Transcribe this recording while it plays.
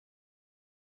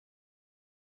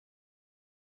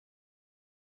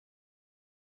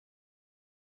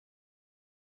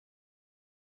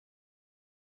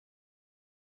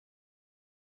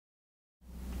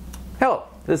Hello,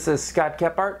 this is Scott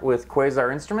Kephart with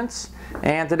Quasar Instruments,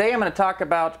 and today I'm going to talk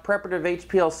about preparative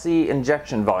HPLC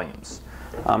injection volumes.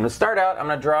 To start out, I'm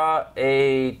going to draw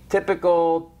a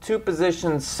typical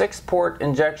 2-position 6-port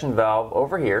injection valve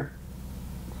over here.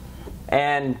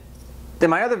 And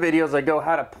in my other videos I go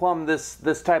how to plumb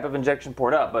this type of injection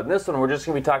port up, but in this one we're just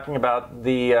going to be talking about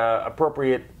the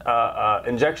appropriate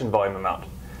injection volume amount.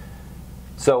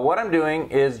 So what I'm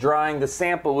doing is drawing the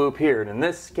sample loop here, and in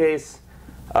this case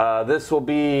this will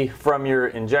be from your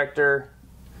injector,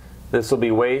 this will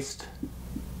be waste,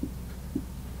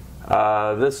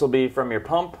 this will be from your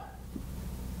pump,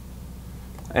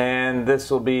 and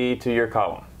this will be to your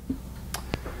column.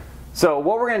 So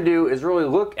what we're going to do is really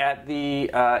look at the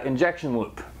injection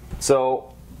loop.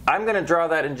 So I'm going to draw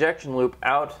that injection loop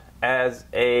out as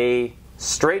a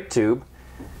straight tube,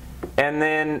 and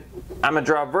then I'm going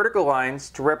to draw vertical lines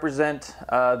to represent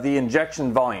the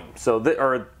injection volume, so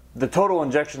the total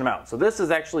injection amount. So this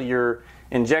is actually your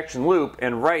injection loop,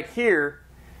 and right here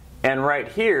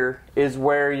is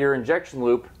where your injection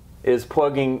loop is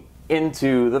plugging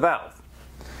into the valve.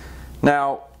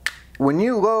 Now when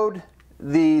you load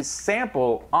the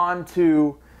sample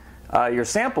onto your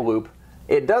sample loop,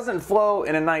 it doesn't flow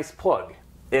in a nice plug.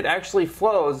 It actually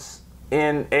flows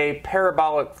in a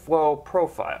parabolic flow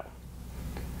profile.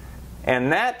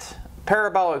 And that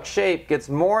parabolic shape gets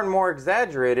more and more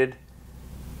exaggerated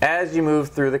as you move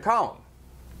through the column,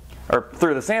 or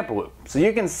through the sample loop. So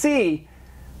you can see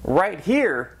right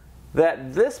here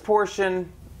that this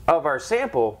portion of our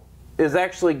sample is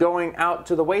actually going out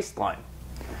to the waistline.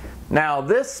 Now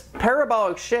this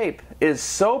parabolic shape is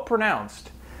so pronounced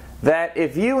that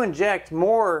if you inject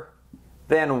more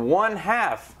than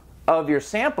 1/2 of your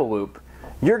sample loop,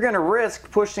 you're going to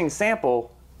risk pushing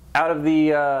sample out of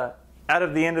the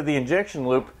end of the injection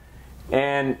loop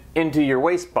and into your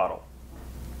waste bottle.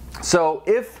 So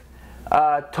if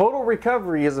total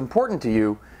recovery is important to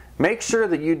you, make sure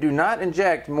that you do not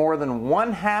inject more than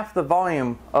 1/2 the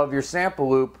volume of your sample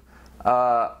loop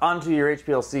onto your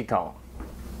HPLC column.